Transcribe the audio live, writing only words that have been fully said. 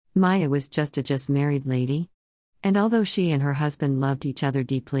Maya was just a married lady. And although she and her husband loved each other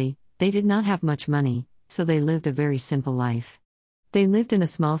deeply, they did not have much money, so they lived a very simple life. They lived in a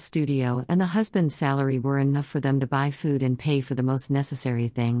small studio, and the husband's salary were enough for them to buy food and pay for the most necessary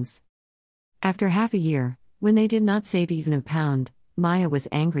things. After half a year, when they did not save even a pound, Maya was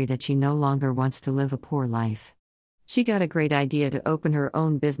angry that she no longer wants to live a poor life. She got a great idea to open her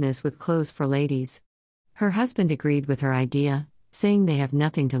own business with clothes for ladies. Her husband agreed with her idea, saying they have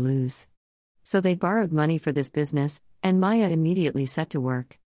nothing to lose. So they borrowed money for this business, and Maya immediately set to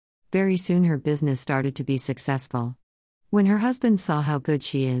work. Very soon her business started to be successful. When her husband saw how good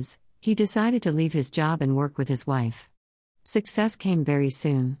she is, he decided to leave his job and work with his wife. Success came very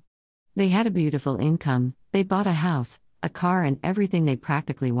soon. They had a beautiful income, they bought a house, a car, and everything they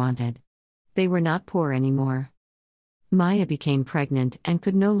practically wanted. They were not poor anymore. Maya became pregnant and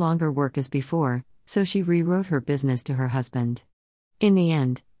could no longer work as before, so she rewrote her business to her husband. In the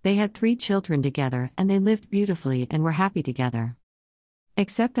end, they had 3 children together and they lived beautifully and were happy together.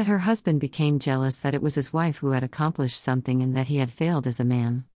 Except that her husband became jealous that it was his wife who had accomplished something and that he had failed as a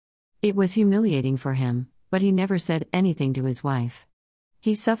man. It was humiliating for him, but he never said anything to his wife.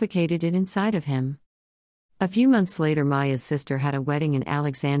 He suffocated it inside of him. A few months later, Maya's sister had a wedding in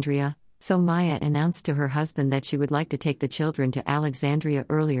Alexandria, so Maya announced to her husband that she would like to take the children to Alexandria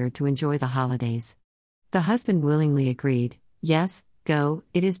earlier to enjoy the holidays. The husband willingly agreed. Yes, go,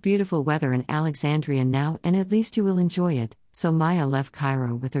 it is beautiful weather in Alexandria now and at least you will enjoy it, so Maya left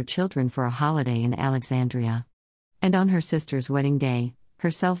Cairo with her children for a holiday in Alexandria. And on her sister's wedding day,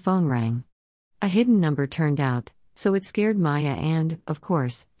 her cell phone rang. A hidden number turned out, so it scared Maya and, of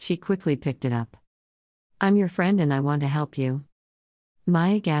course, she quickly picked it up. "I'm your friend and I want to help you."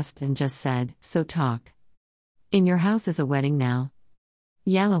 Maya gasped and just said, "So talk. In your house is a wedding now."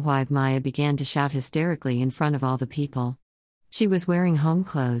 Yalawive Maya began to shout hysterically in front of all the people. She was wearing home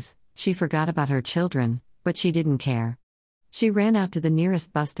clothes, she forgot about her children, but she didn't care. She ran out to the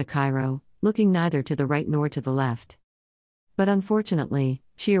nearest bus to Cairo, looking neither to the right nor to the left. But unfortunately,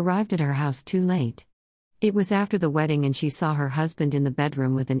 she arrived at her house too late. It was after the wedding and she saw her husband in the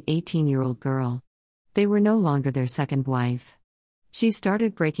bedroom with an 18-year-old girl. They were no longer their second wife. She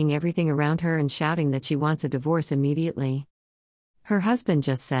started breaking everything around her and shouting that she wants a divorce immediately. Her husband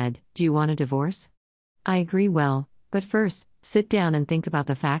just said, "Do you want a divorce? I agree, well, but first, sit down and think about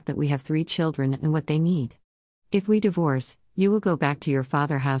the fact that we have 3 children and what they need. If we divorce, you will go back to your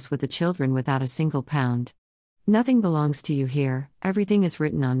father's house with the children without a single pound. Nothing belongs to you here, everything is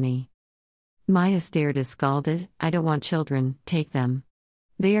written on me." Maya stared as scalded. "I don't want children, take them.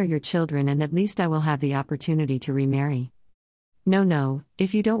 They are your children and at least I will have the opportunity to remarry." No,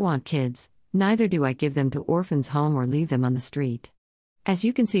 if you don't want kids, neither do I give them to orphans' home or leave them on the street. As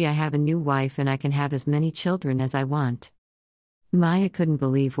you can see, I have a new wife and I can have as many children as I want." Maya couldn't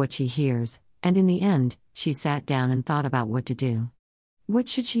believe what she hears, and in the end, she sat down and thought about what to do. What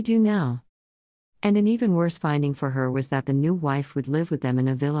should she do now? And an even worse finding for her was that the new wife would live with them in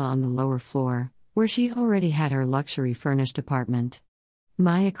a villa on the lower floor, where she already had her luxury furnished apartment.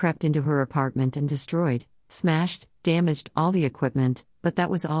 Maya crept into her apartment and destroyed, smashed, damaged all the equipment, but that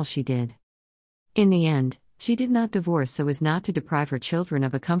was all she did. In the end, she did not divorce so as not to deprive her children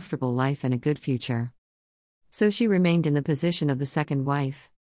of a comfortable life and a good future. So she remained in the position of the second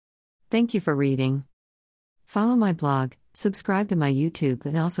wife. Thank you for reading. Follow my blog, subscribe to my YouTube,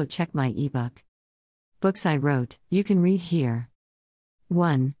 and also check my ebook. Books I wrote, you can read here.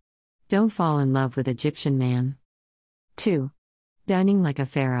 1. Don't Fall in Love with Egyptian Man. 2. Dining Like a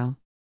Pharaoh.